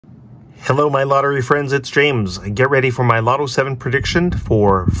Hello, my lottery friends, it's James. Get ready for my LOTO7 prediction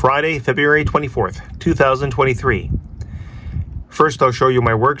for Friday, February 24th, 2023. First, I'll show you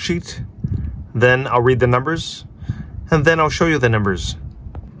my worksheet, then I'll read the numbers, and then I'll show you the numbers.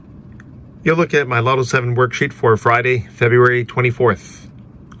 You'll look at my LOTO7 worksheet for Friday, February 24th.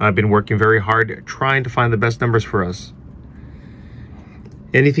 I've been working very hard trying to find the best numbers for us.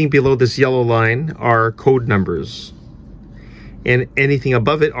 Anything below this yellow line are code numbers. And anything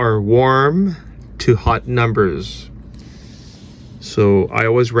above it are warm to hot numbers. So I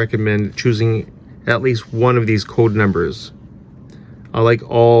always recommend choosing at least one of these code numbers. I like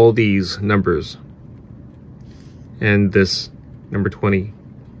all these numbers. And this, number 20.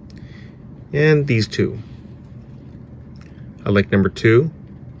 And these two. I like number 2.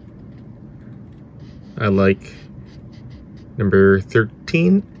 I like number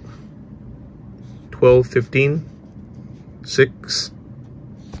 13, 12, 15. 6.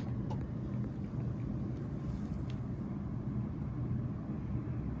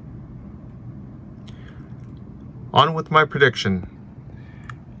 On with my prediction.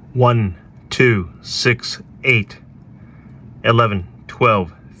 1, 2, 6, 8, 11,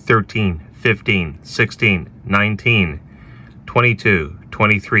 12, 13, 15, 16, 19, 22,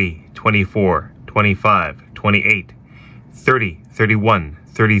 23, 24, 25, 28, 30, 31,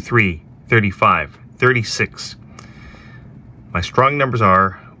 33, 35, 36. My strong numbers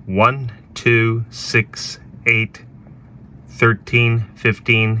are 1, 2, 6, 8, 13,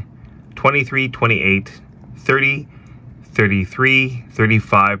 15, 23, 28, 30, 33,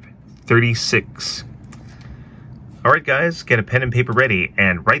 35, 36. All right, guys, get a pen and paper ready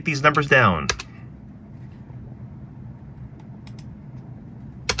and write these numbers down.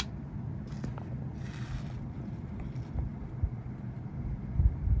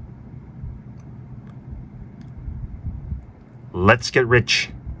 Let's get rich.